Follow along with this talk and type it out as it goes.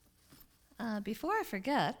Before I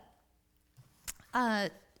forget,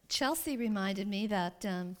 Chelsea reminded me that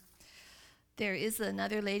there is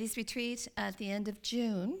another ladies' retreat at the end of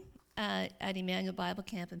June at Emmanuel Bible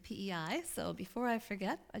Camp and PEI. So before I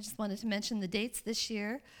forget, I just wanted to mention the dates this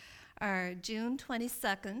year are June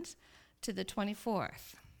 22nd to the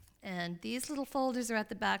 24th. And these little folders are at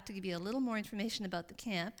the back to give you a little more information about the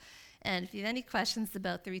camp. And if you have any questions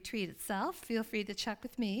about the retreat itself, feel free to check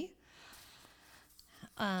with me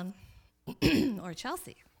or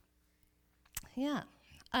Chelsea. Yeah.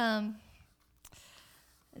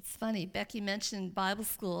 It's funny, Becky mentioned Bible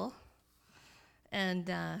school, and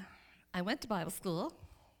I went to Bible school.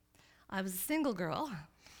 I was a single girl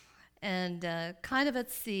and kind of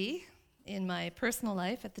at sea in my personal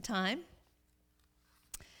life at the time.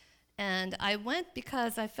 And I went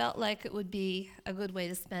because I felt like it would be a good way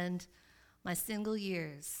to spend my single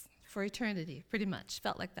years for eternity, pretty much.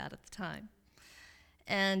 Felt like that at the time.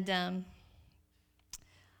 And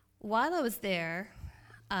while I was there,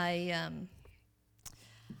 I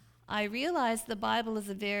realized the Bible is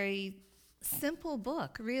a very simple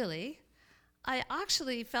book, really. I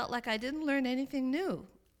actually felt like I didn't learn anything new.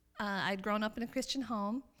 I'd grown up in a Christian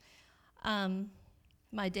home.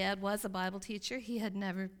 My dad was a Bible teacher. He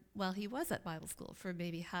was at Bible school for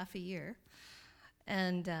maybe half a year,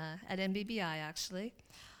 and at MBBI actually.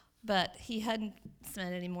 But he hadn't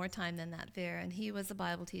spent any more time than that there, and he was a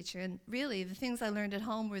Bible teacher. And really, the things I learned at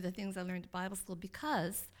home were the things I learned at Bible school,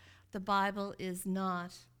 because the Bible is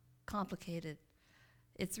not complicated.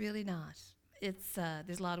 It's really not.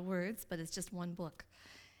 There's a lot of words, but it's just one book.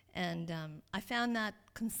 And I found that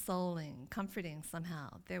consoling, comforting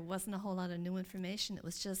somehow. There wasn't a whole lot of new information. It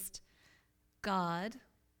was just God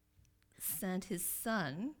sent his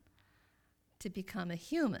Son to become a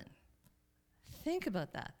human. Think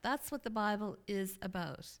about that. That's what the Bible is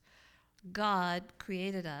about. God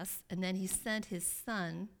created us, and then he sent his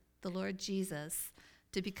Son, the Lord Jesus,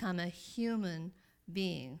 to become a human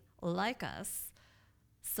being like us,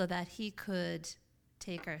 so that he could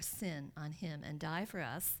take our sin on him and die for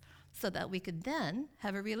us, so that we could then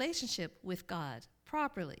have a relationship with God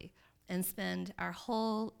properly and spend our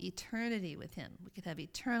whole eternity with him. We could have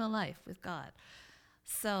eternal life with God.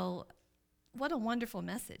 So what a wonderful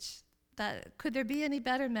message. Could there be any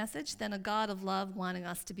better message than a God of love wanting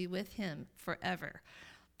us to be with him forever?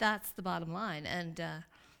 That's the bottom line. And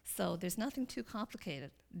so there's nothing too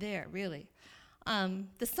complicated there, really.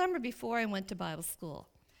 The summer before I went to Bible school,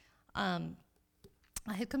 I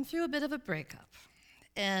had come through a bit of a breakup.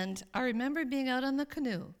 And I remember being out on the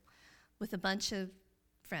canoe with a bunch of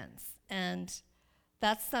friends. And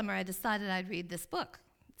that summer I decided I'd read this book.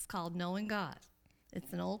 It's called Knowing God.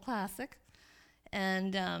 It's an old classic.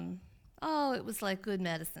 And it was like good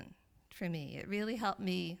medicine for me. It really helped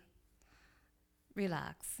me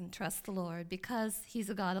relax and trust the Lord, because he's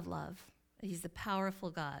a God of love. He's a powerful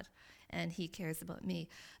God, and he cares about me.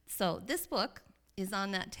 So this book is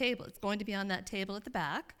on that table. It's going to be on that table at the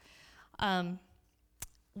back.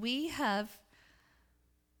 We have,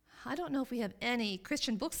 I don't know if we have any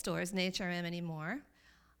Christian bookstores in HRM anymore.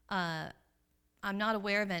 I'm not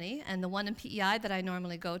aware of any, and the one in PEI that I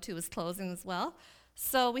normally go to is closing as well.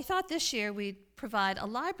 So we thought this year we'd provide a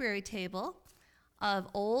library table of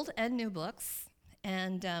old and new books,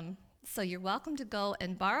 and so you're welcome to go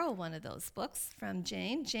and borrow one of those books from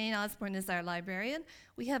Jane. Jane Osborne is our librarian.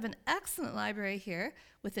 We have an excellent library here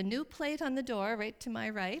with a new plate on the door right to my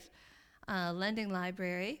right, Lending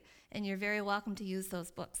Library, and you're very welcome to use those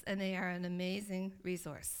books, and they are an amazing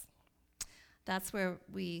resource. That's where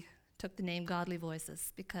we took the name Godly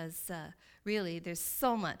Voices, because really there's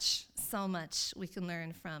so much we can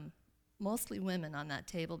learn from mostly women on that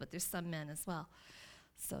table, but there's some men as well.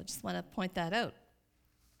 So just want to point that out.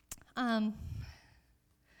 I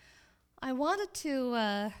wanted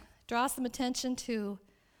to draw some attention to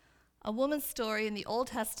a woman's story in the Old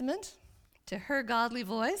Testament, to her godly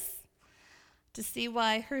voice, to see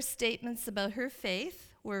why her statements about her faith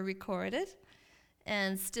were recorded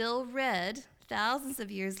and still read thousands of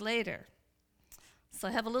years later. So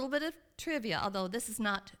I have a little bit of trivia, although this is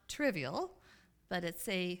not trivial, but it's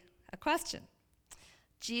a question.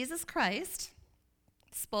 Jesus Christ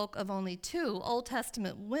spoke of only 2 Old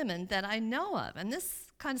Testament women that I know of, and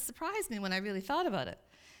this kind of surprised me when I really thought about it.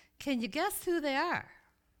 Can you guess who they are?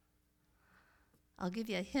 I'll give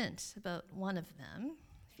you a hint about one of them,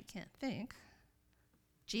 if you can't think.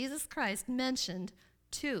 Jesus Christ mentioned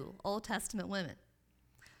 2 Old Testament women.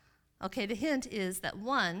 Okay, the hint is that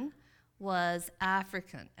one was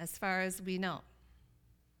African, as far as we know.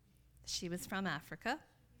 She was from Africa.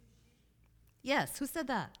 Yes, who said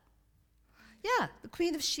that? Yeah, the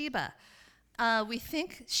Queen of Sheba. We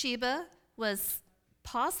think Sheba was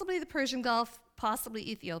possibly the Persian Gulf, possibly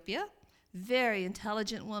Ethiopia. Very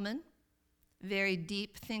intelligent woman, very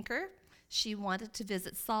deep thinker. She wanted to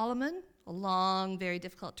visit Solomon, a long, very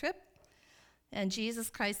difficult trip. And Jesus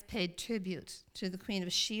Christ paid tribute to the Queen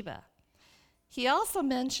of Sheba. He also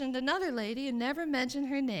mentioned another lady and never mentioned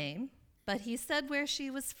her name, but he said where she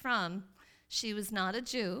was from. She was not a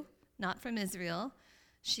Jew, not from Israel.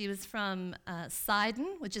 She was from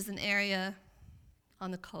Sidon, which is an area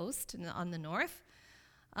on the coast and on the north.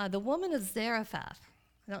 The woman of Zarephath.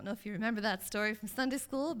 I don't know if you remember that story from Sunday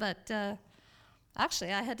school, but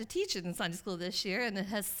actually I had to teach it in Sunday school this year, and it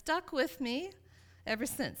has stuck with me ever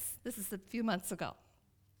since. This is a few months ago.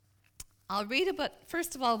 I'll read about,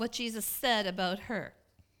 first of all, what Jesus said about her.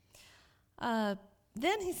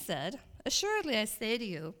 Then he said, "Assuredly I say to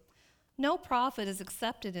you, no prophet is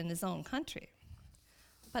accepted in his own country.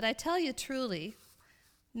 But I tell you truly,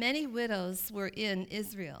 many widows were in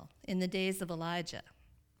Israel in the days of Elijah."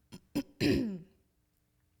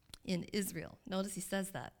 In Israel. Notice he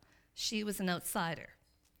says that. She was an outsider.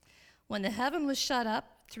 "When the heaven was shut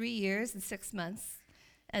up 3 years and 6 months,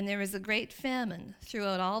 and there was a great famine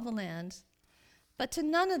throughout all the land, but to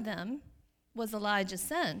none of them was Elijah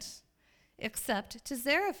sent, except to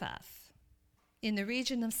Zarephath, in the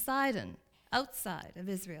region of Sidon, outside of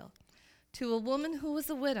Israel, to a woman who was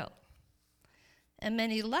a widow. And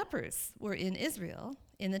many lepers were in Israel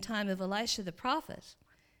in the time of Elisha the prophet,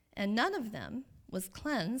 and none of them was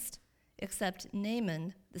cleansed except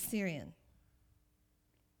Naaman the Syrian."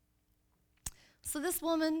 So this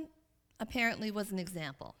woman apparently was an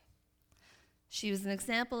example. She was an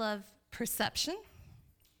example of perception,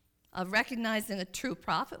 of recognizing a true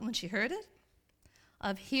prophet when she heard it,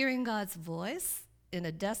 of hearing God's voice in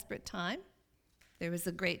a desperate time. There was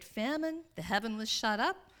a great famine, the heaven was shut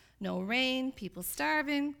up, no rain, people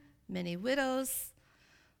starving, many widows,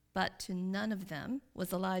 but to none of them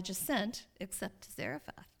was Elijah sent except to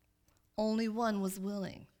Zarephath. Only one was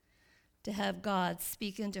willing to have God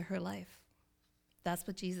speak into her life. That's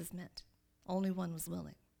what Jesus meant. Only one was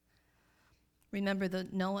willing. Remember the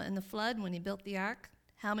Noah and the flood when he built the ark?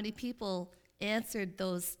 How many people answered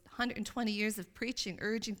those 120 years of preaching,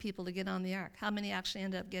 urging people to get on the ark? How many actually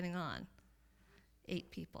ended up getting on?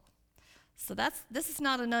 8 people. So this is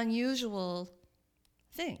not an unusual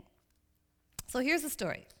thing. So here's the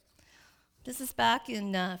story. This is back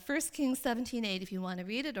in 1 Kings 17:8 if you want to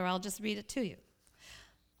read it, or I'll just read it to you.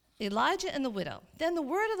 Elijah and the widow. Then the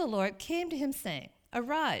word of the Lord came to him, saying,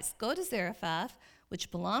 "Arise, go to Zarephath, which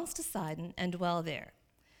belongs to Sidon, and dwell there.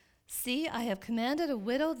 See, I have commanded a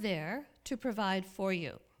widow there to provide for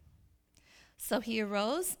you." So he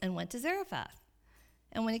arose and went to Zarephath.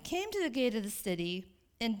 And when he came to the gate of the city,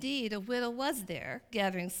 indeed a widow was there,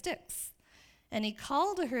 gathering sticks. And he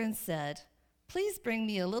called to her and said, "Please bring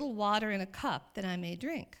me a little water in a cup that I may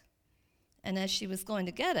drink." And as she was going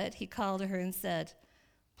to get it, he called to her and said,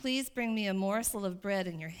 "Please bring me a morsel of bread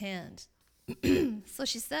in your hand." So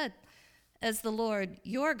she said, "As the Lord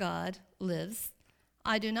your God lives,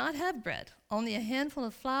 I do not have bread, only a handful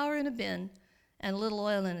of flour in a bin and a little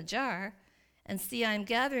oil in a jar. And see, I am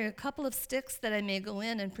gathering a couple of sticks that I may go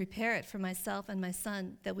in and prepare it for myself and my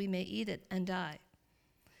son, that we may eat it and die."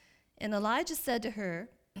 And Elijah said to her,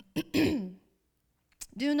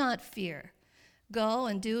 "Do not fear. Go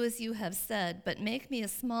and do as you have said, but make me a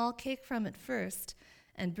small cake from it first,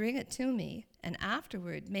 and bring it to me, and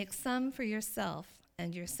afterward make some for yourself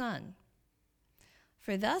and your son.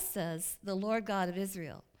 For thus says the Lord God of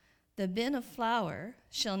Israel, the bin of flour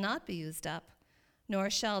shall not be used up, nor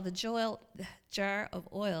shall the jar of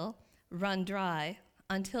oil run dry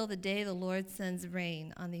until the day the Lord sends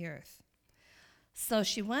rain on the earth." So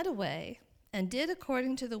she went away and did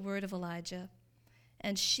according to the word of Elijah,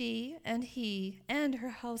 and she and he and her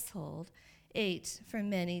household ate for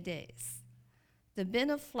many days. The bin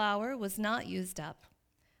of flour was not used up,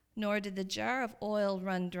 nor did the jar of oil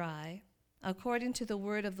run dry, according to the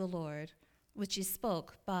word of the Lord, which he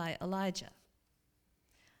spoke by Elijah.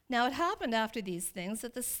 Now it happened after these things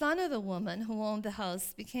that the son of the woman who owned the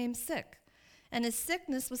house became sick, and his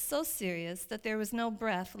sickness was so serious that there was no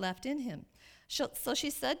breath left in him. So she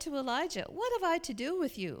said to Elijah, "What have I to do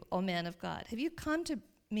with you, O man of God? Have you come to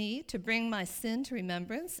me to bring my sin to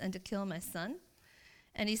remembrance and to kill my son?"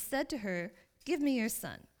 And he said to her, "Give me your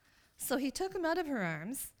son." So he took him out of her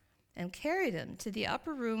arms and carried him to the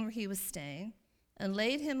upper room where he was staying and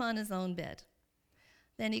laid him on his own bed.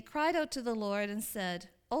 Then he cried out to the Lord and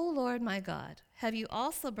said, "O Lord my God, have you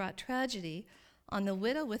also brought tragedy on the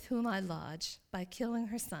widow with whom I lodge by killing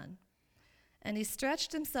her son?" And he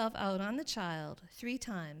stretched himself out on the child 3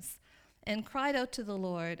 times and cried out to the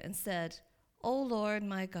Lord and said, "O Lord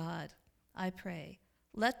my God, I pray,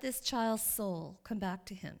 let this child's soul come back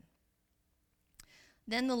to him."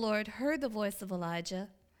 Then the Lord heard the voice of Elijah,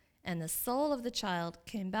 and the soul of the child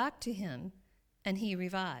came back to him, and he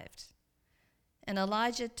revived. And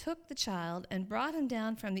Elijah took the child and brought him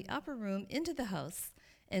down from the upper room into the house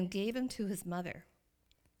and gave him to his mother.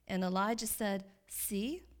 And Elijah said,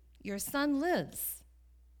 "See, your son lives."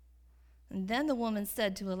 And then the woman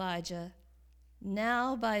said to Elijah,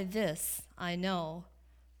 "Now by this I know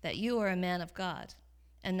that you are a man of God,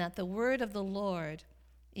 and that the word of the Lord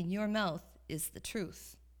in your mouth is the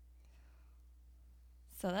truth."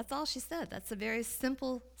 So that's all she said. That's a very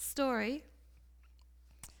simple story.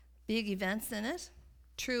 Big events in it,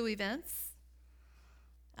 true events.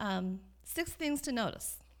 6 things to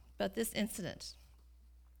notice about this incident.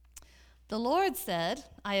 The Lord said,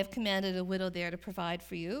 "I have commanded a widow there to provide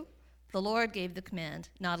for you." The Lord gave the command,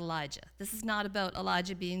 not Elijah. This is not about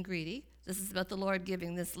Elijah being greedy. This is about the Lord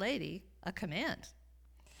giving this lady a command.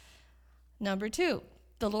 Number 2,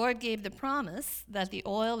 the Lord gave the promise that the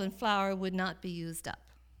oil and flour would not be used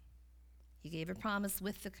up. He gave a promise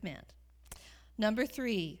with the command. Number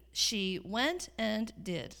 3, she went and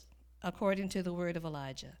did according to the word of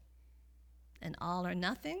Elijah. An all or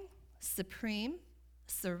nothing, supreme,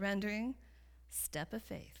 surrendering step of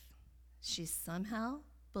faith. She somehow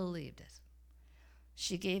believed it.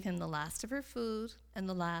 She gave him the last of her food and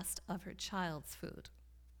the last of her child's food.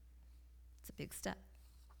 It's a big step.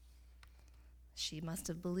 She must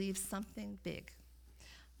have believed something big.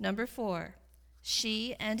 Number 4,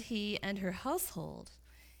 she and he and her household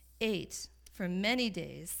ate for many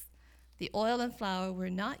days. The oil and flour were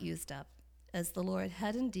not used up, as the Lord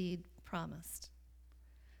had indeed promised.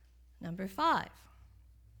 Number 5,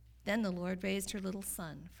 then the Lord raised her little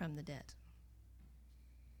son from the dead.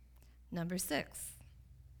 Number 6,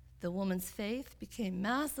 the woman's faith became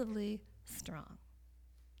massively strong.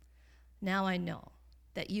 Now I know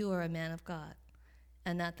that you are a man of God,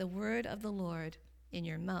 and that the word of the Lord in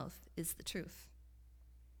your mouth is the truth.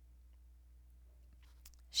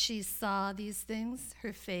 She saw these things.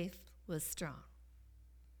 Her faith was strong.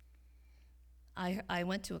 I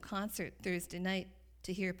went to a concert Thursday night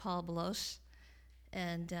to hear Paul Baloche,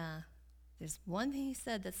 and there's one thing he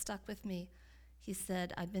said that stuck with me. He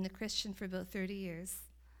said, "I've been a Christian for about 30 years.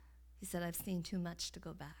 He said, I've seen too much to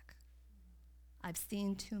go back. I've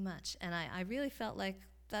seen too much." And I really felt like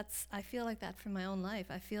I feel like that for my own life.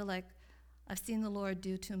 I feel like I've seen the Lord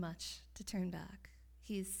do too much to turn back.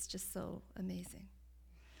 He's just so amazing.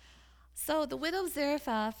 So the widow of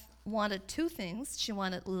Zarephath wanted 2 things. She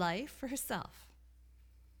wanted life for herself.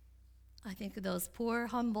 I think of those poor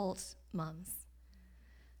Humboldt moms.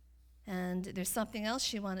 And there's something else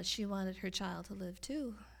she wanted. She wanted her child to live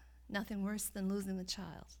too. Nothing worse than losing the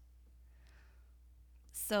child.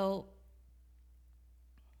 So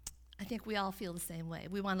I think we all feel the same way.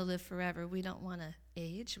 We want to live forever. We don't want to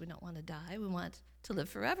age. We don't want to die. We want to live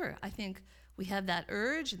forever. I think we have that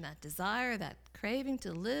urge and that desire, that craving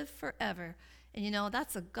to live forever. And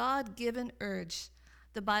that's a God-given urge.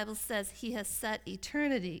 The Bible says he has set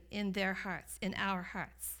eternity in their hearts, in our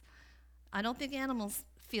hearts. I don't think animals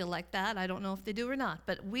feel like that. I don't know if they do or not.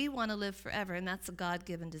 But we want to live forever, and that's a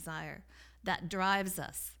God-given desire that drives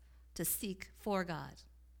us to seek for God,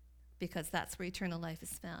 because that's where eternal life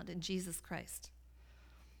is found, in Jesus Christ.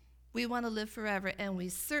 We want to live forever, and we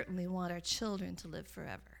certainly want our children to live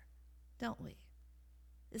forever, don't we?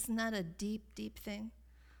 Isn't that a deep, deep thing?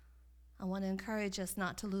 I want to encourage us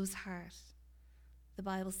not to lose heart. The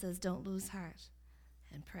Bible says, don't lose heart,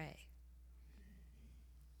 and pray.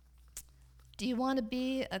 Do you want to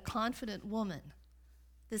be a confident woman?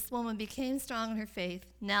 This woman became strong in her faith.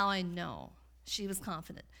 Now I know she was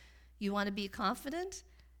confident. You want to be confident?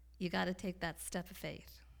 You got to take that step of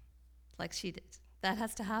faith, like she did. That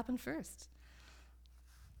has to happen first.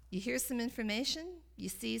 You hear some information, you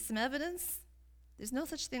see some evidence. There's no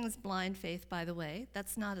such thing as blind faith, by the way.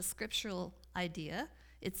 That's not a scriptural idea.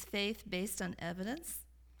 It's faith based on evidence.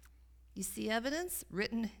 You see evidence,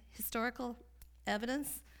 written historical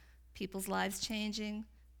evidence, people's lives changing,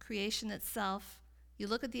 creation itself. You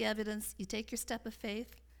look at the evidence, you take your step of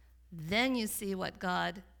faith, then you see what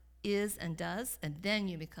God is and does, and then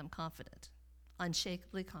you become confident,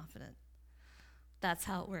 unshakably confident. That's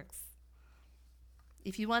how it works.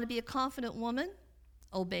 If you want to be a confident woman,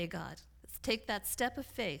 obey God. Let's take that step of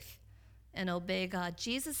faith and obey God.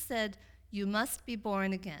 Jesus said, you must be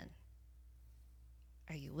born again.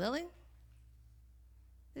 Are you willing?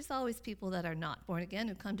 There's always people that are not born again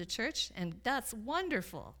who come to church, and that's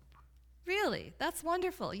wonderful. Really, that's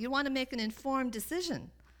wonderful. You want to make an informed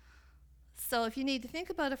decision. So if you need to think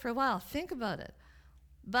about it for a while, think about it.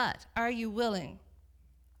 But are you willing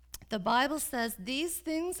The Bible says these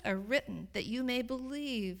things are written that you may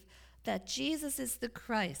believe that Jesus is the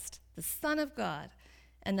Christ, the Son of God,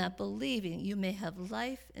 and that believing you may have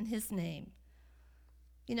life in his name.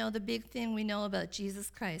 You know, the big thing we know about Jesus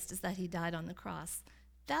Christ is that he died on the cross.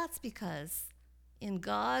 That's because in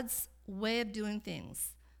God's way of doing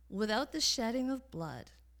things, without the shedding of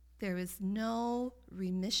blood, there is no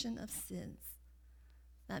remission of sins.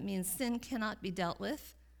 That means sin cannot be dealt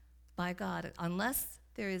with by God unless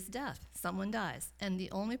there is death. Someone dies, and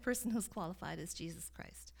the only person who's qualified is Jesus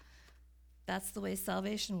Christ. That's the way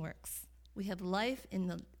salvation works. We have life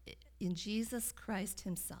in Jesus Christ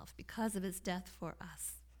himself because of his death for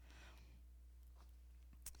us.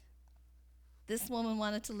 This woman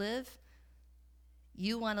wanted to live.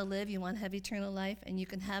 You want to live, you want to have eternal life, and you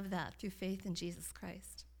can have that through faith in Jesus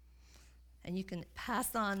Christ. And you can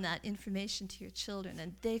pass on that information to your children,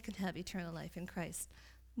 and they can have eternal life in Christ.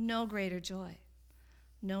 No greater joy.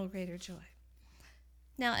 No greater joy.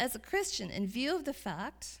 Now, as a Christian, in view of the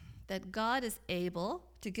fact that God is able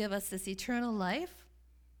to give us this eternal life,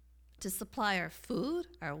 to supply our food,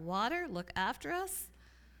 our water, look after us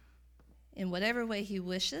in whatever way he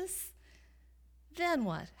wishes, then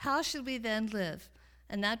what? How should we then live?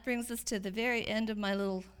 And that brings us to the very end of my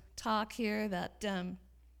little talk here, that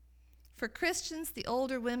for Christians, the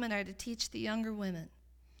older women are to teach the younger women.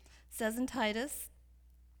 It says in Titus,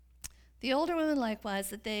 the older women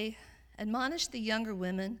likewise, that they admonish the younger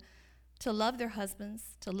women to love their husbands,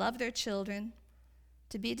 to love their children,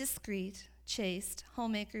 to be discreet, chaste,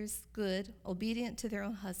 homemakers, good, obedient to their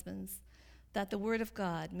own husbands, that the word of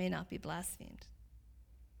God may not be blasphemed.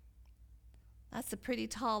 That's a pretty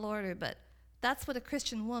tall order, but that's what a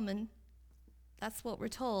Christian woman, that's what we're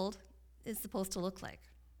told, is supposed to look like.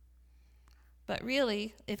 But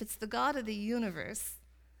really, if it's the God of the universe,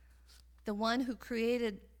 the one who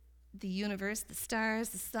created the universe, the stars,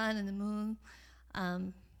 the sun, and the moon,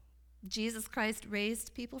 Jesus Christ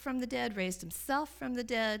raised people from the dead, raised himself from the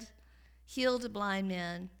dead, healed a blind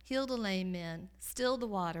man, healed a lame man, stilled the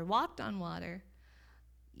water, walked on water.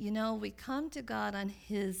 You know, we come to God on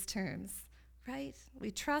his terms, right? We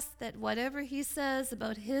trust that whatever he says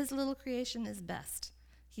about his little creation is best.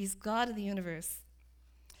 He's God of the universe.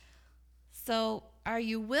 So are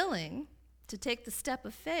you willing to take the step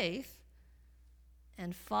of faith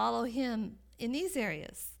and follow him in these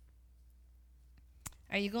areas?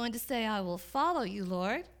 Are you going to say, I will follow you,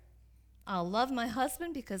 Lord. I'll love my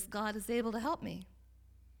husband because God is able to help me.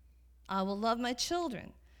 I will love my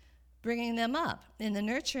children, bringing them up in the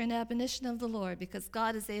nurture and admonition of the Lord because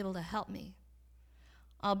God is able to help me.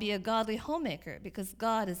 I'll be a godly homemaker because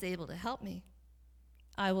God is able to help me.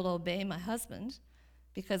 I will obey my husband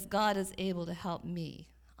because God is able to help me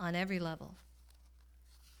on every level.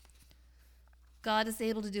 God is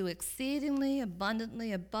able to do exceedingly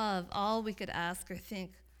abundantly above all we could ask or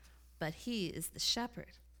think, but he is the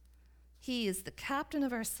shepherd. He is the captain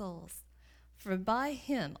of our souls. For by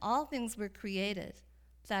him all things were created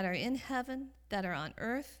that are in heaven, that are on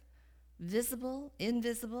earth, visible,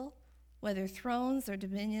 invisible, whether thrones or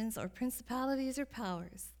dominions or principalities or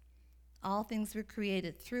powers. All things were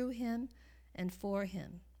created through him and for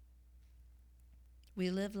him. We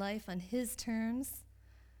live life on his terms.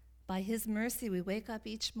 By his mercy, we wake up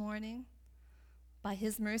each morning. By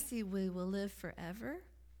his mercy, we will live forever.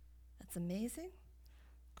 That's amazing.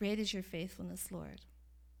 Great is your faithfulness, Lord.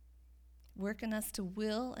 Work in us to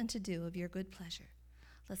will and to do of your good pleasure.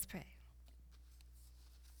 Let's pray.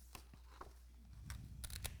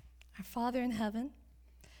 Our Father in heaven,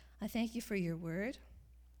 I thank you for your word.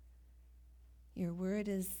 Your word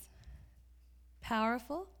is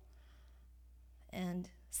powerful and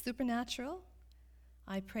supernatural.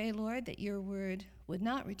 I pray, Lord, that your word would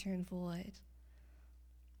not return void,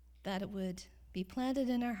 that it would be planted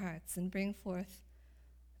in our hearts and bring forth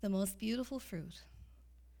the most beautiful fruit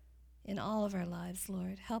in all of our lives,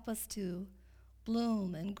 Lord. Help us to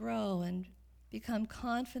bloom and grow and become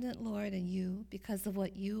confident, Lord, in you because of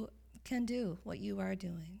what you can do, what you are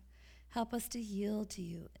doing. Help us to yield to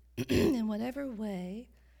you in whatever way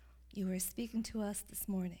you are speaking to us this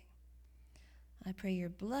morning. I pray your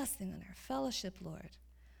blessing on our fellowship, Lord.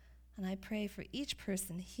 And I pray for each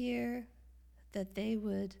person here that they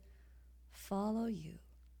would follow you,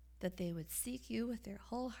 that they would seek you with their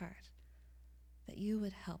whole heart, that you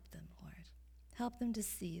would help them, Lord. Help them to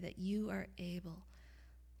see that you are able.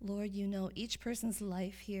 Lord, you know each person's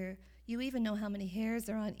life here. You even know how many hairs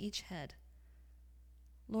are on each head.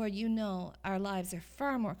 Lord, you know our lives are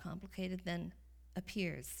far more complicated than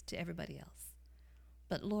appears to everybody else.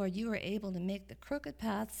 But Lord, you are able to make the crooked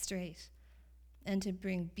path straight and to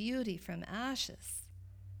bring beauty from ashes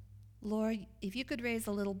Lord, if you could raise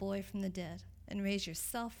a little boy from the dead and raise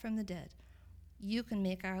yourself from the dead, you can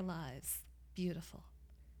make our lives beautiful.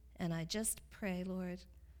 And I just pray, Lord,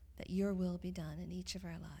 that your will be done in each of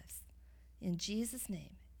our lives. In Jesus'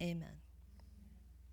 name, amen.